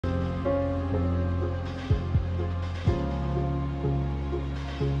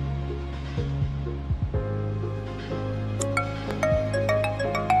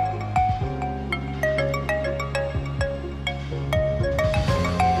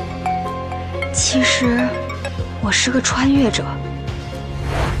其实我是个穿越者，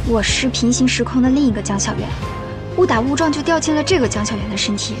我是平行时空的另一个江小媛，误打误撞就掉进了这个江小媛的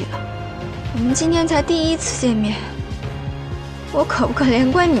身体里了。我们今天才第1次见面，我可不可怜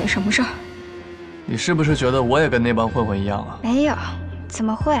关你什么事儿？你是不是觉得我也跟那帮混混一样啊？没有，怎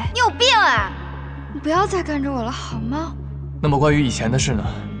么会？你有病啊！你不要再跟着我了好吗？那么关于以前的事呢？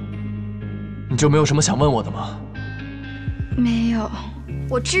你就没有什么想问我的吗？没有。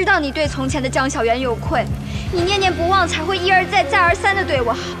我知道你对从前的江小媛有愧，你念念不忘才会一而再再而三的对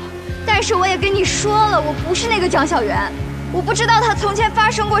我好。但是我也跟你说了，我不是那个江小媛，我不知道她从前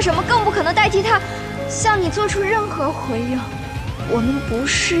发生过什么，更不可能代替她向你做出任何回应。我们不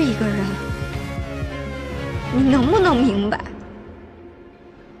是一个人，你能不能明白？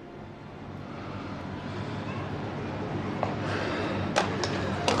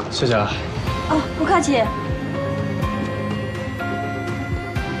谢谢啊。哦，不客气。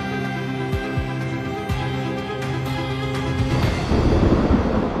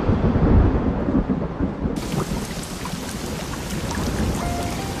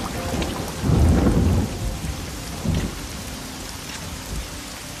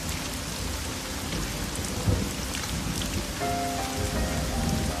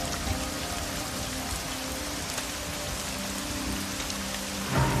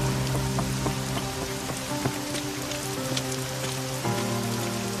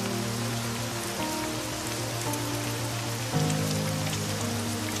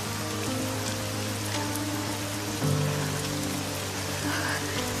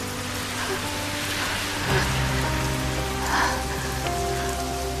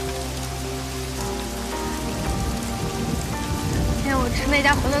那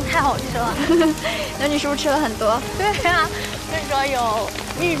家馄饨太好吃了，那你是不是吃了很多？对啊，那时候有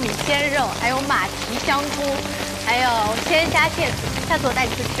玉米鲜肉，还有马蹄香菇，还有鲜虾蟹子。下次我带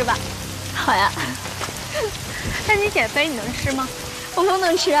你去吃吧。好呀。但你减肥，你能吃吗？我都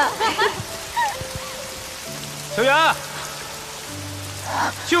能吃啊。小袁，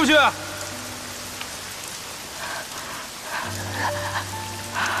去不去？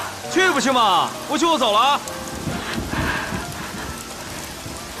去不去嘛？不去我走了啊。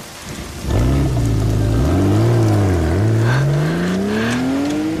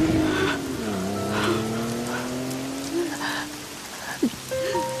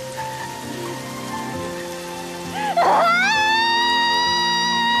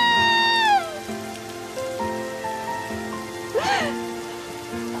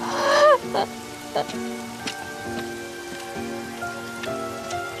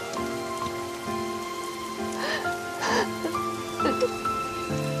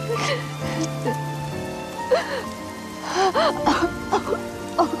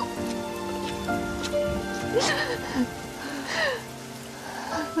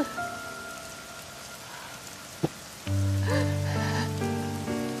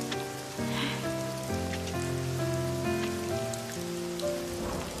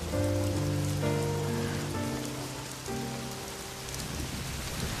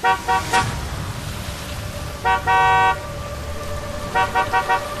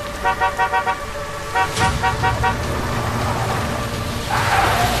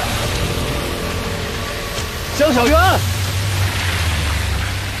江小媛，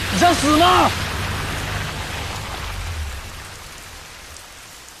你想死吗？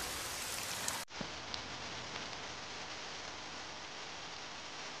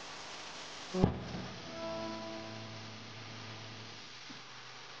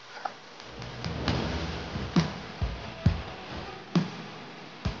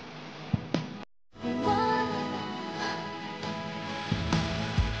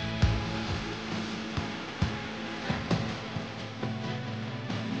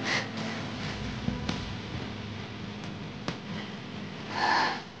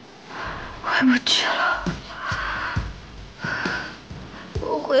回不去了，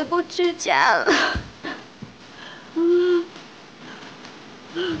我回不去家了。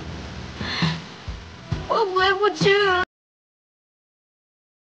我回不去了。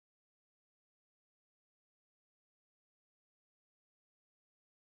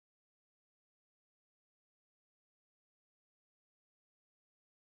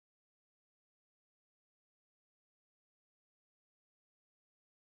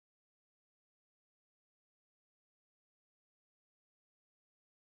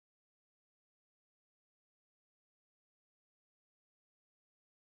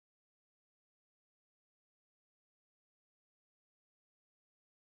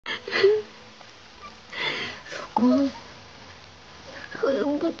如果回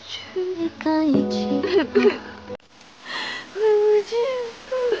不去，在一起，回不去。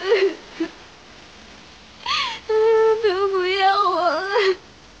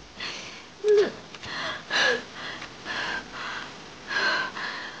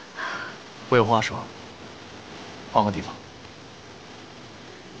有话说，换个地方。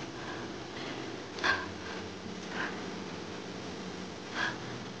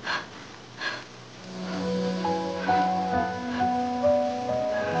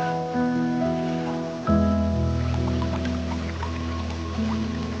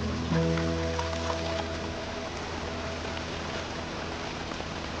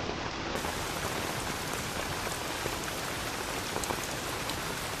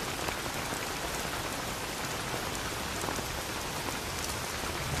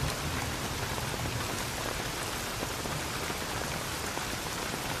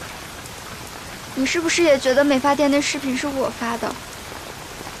你是不是也觉得美发店那视频是我发的？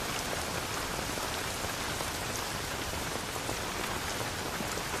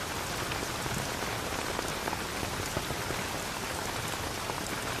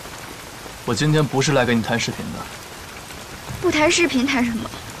我今天不是来跟你谈视频的。不谈视频谈什么？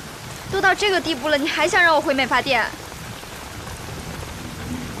都到这个地步了，你还想让我回美发店？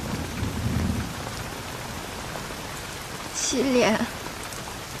祁连。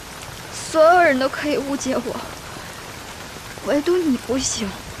 所有人都可以误解我，唯独你不行。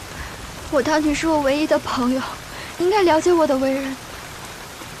我当你是我唯一的朋友，应该了解我的为人，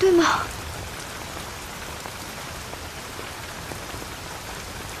对吗？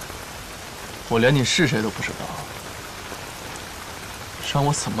我连你是谁都不知道，让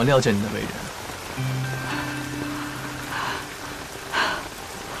我怎么了解你的为人？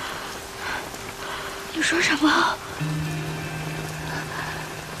你说什么？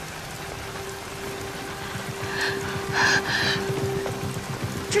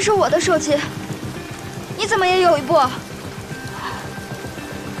 这是我的手机，你怎么也有一部？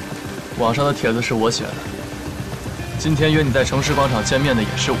网上的帖子是我写的，今天约你在城市广场见面的也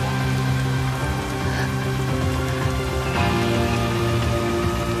是我。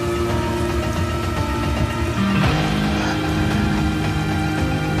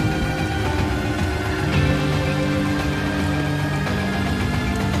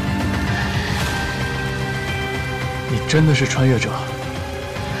你真的是穿越者？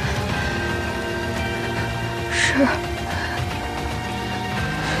 是，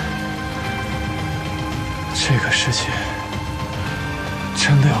这个世界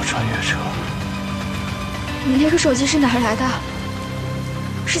真的有穿越者？你那个手机是哪儿来的？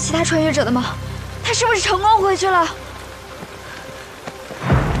是其他穿越者的吗？他是不是成功回去了？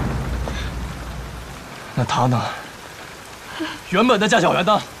那他呢？原本的江小媛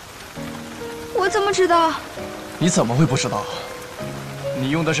呢？我怎么知道？你怎么会不知道？你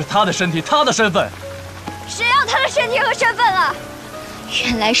用的是他的身体，他的身份。 谁要他的身体和身份了？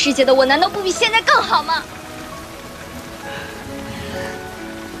原来世界的我难道不比现在更好吗？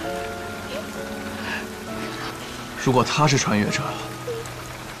如果他是穿越者，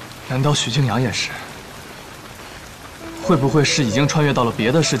难道许静阳也是？会不会是已经穿越到了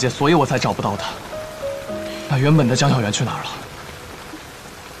别的世界，所以我才找不到他？那原本的江小媛去哪儿了？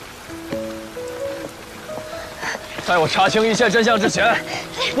在我查清一切真相之前，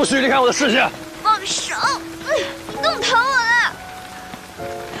不许离开我的视线！ 放手！你更疼我了！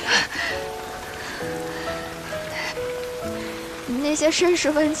你那些绅士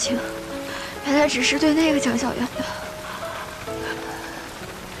温情，原来只是对那个江小媛的。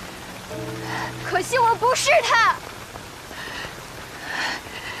可惜我不是他。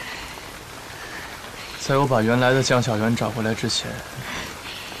在我把原来的江小媛找回来之前，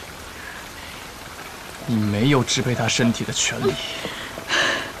你没有支配她身体的权利。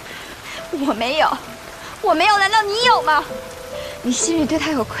 我没有，我没有，难道你有吗？你心里对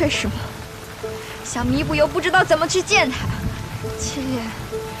他有愧是吗？想弥补又不知道怎么去见他。祁连，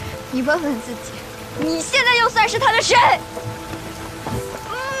你问问自己，你现在又算是他的谁？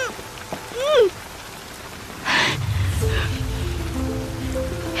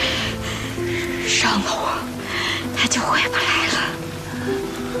伤了我，他就回不来了。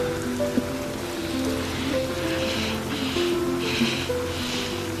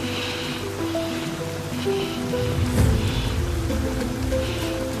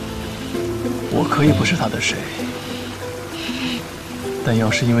 我可以不是他的谁，但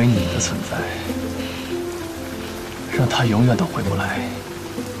要是因为你的存在，让他永远都回不来，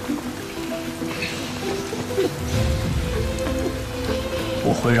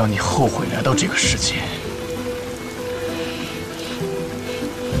我会让你后悔来到这个世界。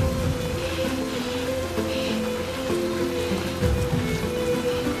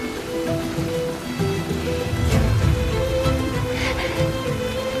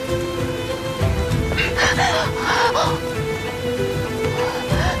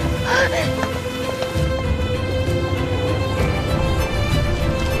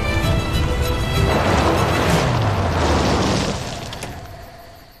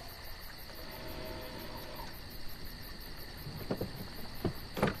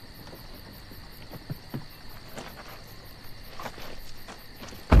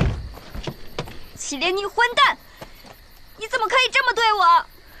洗脸，你混蛋！你怎么可以这么对我？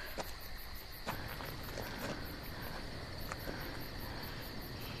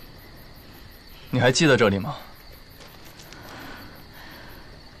你还记得这里吗？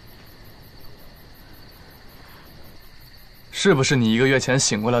是不是你1个月前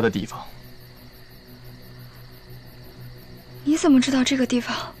醒过来的地方？你怎么知道这个地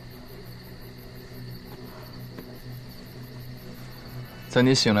方？在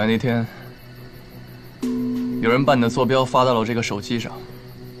你醒来那天，有人把你的坐标发到了这个手机上，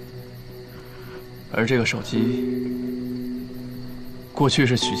而这个手机过去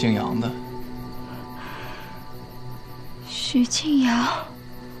是许静阳的。许静阳，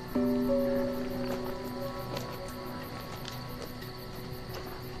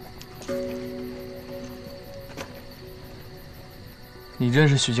你认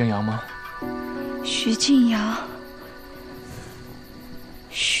识许静阳吗？许静阳，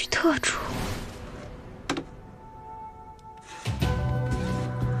许特助。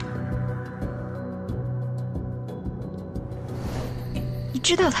你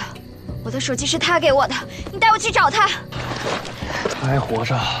知道他？我的手机是他给我的，你带我去找他。他还活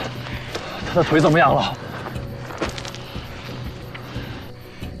着，他的腿怎么样了？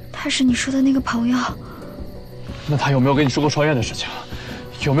他是你说的那个朋友。那他有没有跟你说过穿越的事情？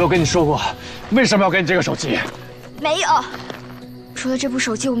有没有跟你说过为什么要给你这个手机？没有，除了这部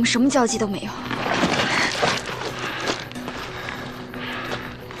手机，我们什么交集都没有。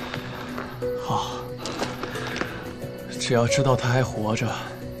好，只要知道他还活着，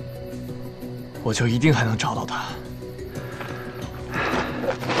我就一定还能找到他。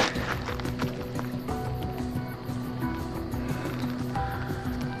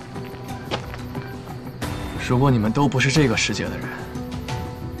如果你们都不是这个世界的人，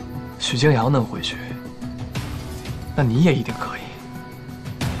许静阳能回去，那你也一定可以。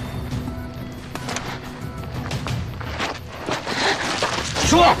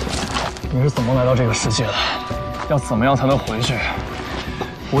说，你是怎么来到这个世界的？要怎么样才能回去？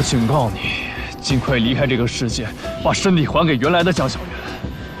我警告你，尽快离开这个世界，把身体还给原来的江小媛。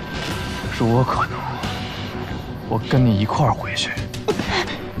如果可能，我跟你一块儿回去。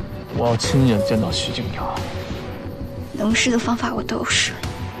我要亲眼见到许静阳。能试的方法我都有试了。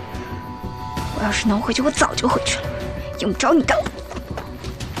我要是能回去，我早就回去了，用不着你干我。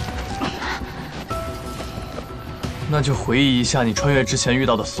那就回忆一下你穿越之前遇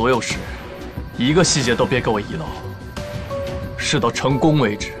到的所有事，一个细节都别给我遗漏，试到成功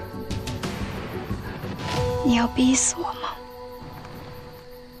为止。你要逼死我吗？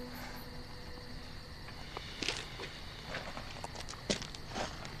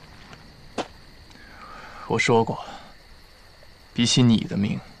我说过，比起你的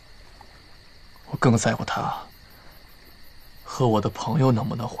命，我更在乎他和我的朋友能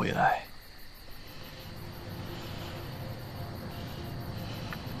不能回来。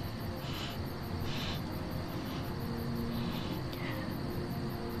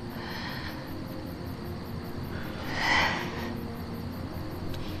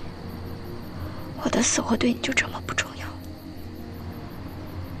我的死活对你就这么不重要？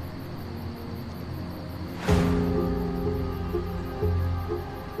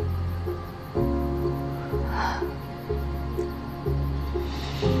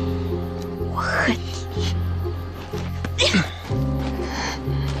我恨你！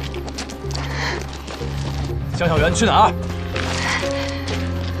江小媛去哪儿？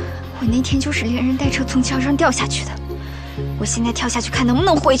我那天就是连人带车从桥上掉下去的。我现在跳下去看能不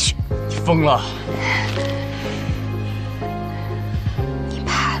能回去。你疯了！你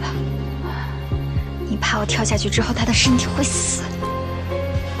怕了？你怕我跳下去之后他的身体会死？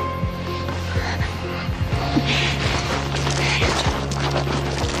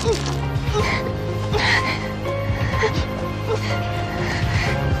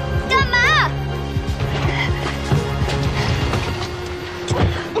干嘛？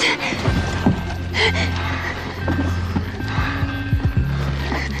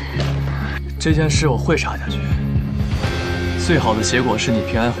这件事我会查下去。最好的结果是你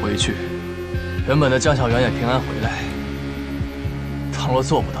平安回去，原本的江小媛也平安回来。倘若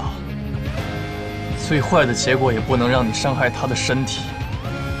做不到，最坏的结果也不能让你伤害她的身体。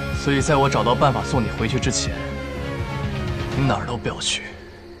所以在我找到办法送你回去之前，你哪儿都不要去。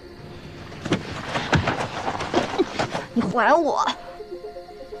你还我！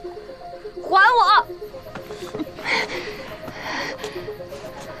还我！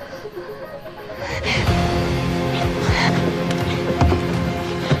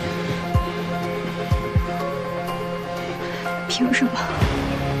凭什么？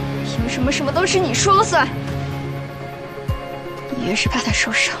凭什么什么都是你说了算？你越是怕他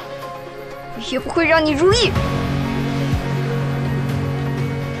受伤，我也不会让你如意。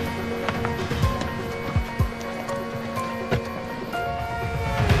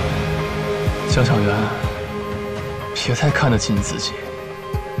江小媛，别太看得起你自己。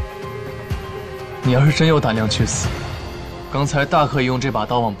你要是真有胆量去死，刚才大可以用这把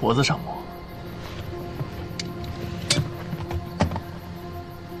刀往脖子上磨。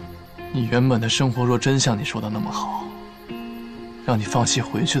你原本的生活若真像你说的那么好，让你放弃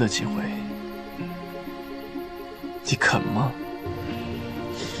回去的机会，你肯吗？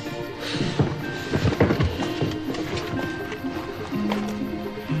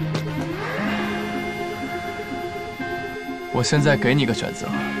我现在给你个选择，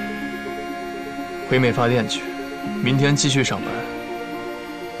回美发店去，明天继续上班，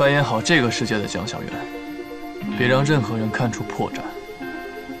扮演好这个世界的江小媛，别让任何人看出破绽。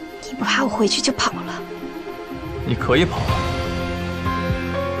你不怕我回去就跑了？你可以跑，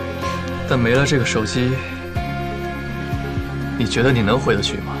但没了这个手机，你觉得你能回得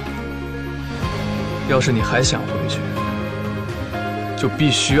去吗？要是你还想回去，就必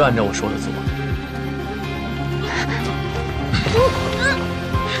须按照我说的做。